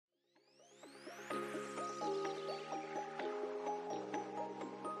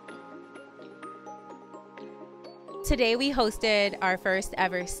Today we hosted our first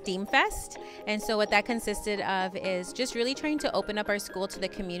ever STEAM Fest, and so what that consisted of is just really trying to open up our school to the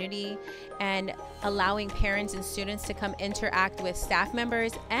community and allowing parents and students to come interact with staff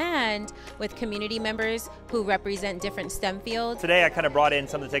members and with community members who represent different STEM fields. Today I kind of brought in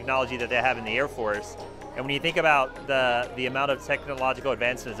some of the technology that they have in the Air Force, and when you think about the amount of technological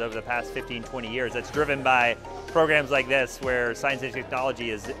advancements over the past 15, 20 years, that's driven by programs like this where science and technology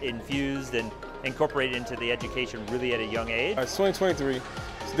is infused and incorporated into the education really at a young age. It's 2023,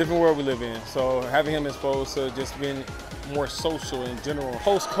 it's a different world we live in, so having him exposed to just being more social in general.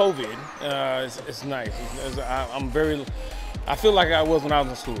 Post-COVID, it's nice. I feel like I was when I was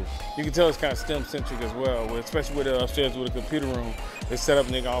in school. You can tell it's kind of STEM-centric as well, especially with upstairs with a computer room. They set up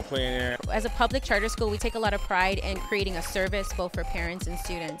and they can all play in there. As a public charter school, we take a lot of pride in creating a service both for parents and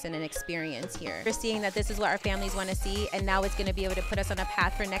students and an experience here. We're seeing that this is what our families want to see, and now it's going to be able to put us on a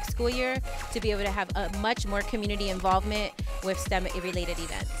path for next school year to be able to have a much more community involvement with STEM-related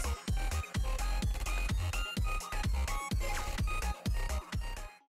events.